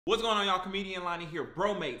What's going on, y'all? Comedian Lonnie here.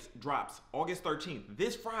 Bromates drops August 13th.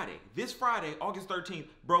 This Friday, August 13th,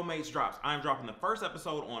 Bromates drops. I'm dropping the first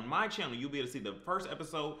episode on my channel. You'll be able to see the first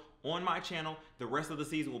episode on my channel. The rest of the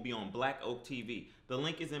season will be on Black Oak TV. The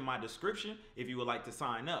link is in my description if you would like to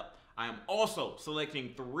sign up. I am also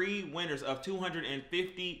selecting 3 winners of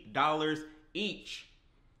 $250 each.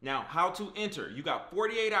 Now, how to enter? You got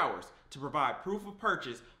 48 hours to provide proof of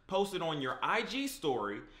purchase, post it on your IG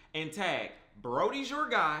story, and tag Brody's Your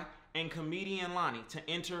Guy and Comedian Lonnie to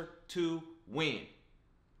enter to win.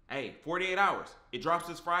 Hey, 48 hours. It drops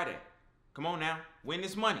this Friday. Come on now, win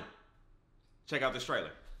this money. Check out this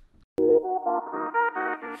trailer.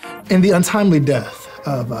 In the untimely death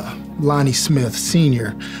of Lonnie Smith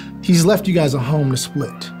Sr., he's left you guys a home to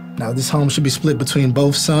split. Now, this home should be split between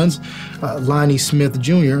both sons, Lonnie Smith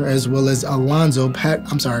Jr., as well as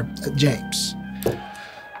James.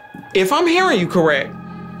 If I'm hearing you correct,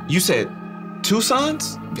 you said 2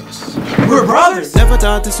 sons? Yes. We're brothers? Never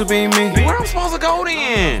thought this would be me. Where I'm supposed to go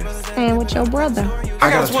then? And with your brother.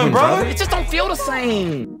 I got a twin brother? It just don't feel the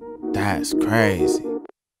same. That's crazy.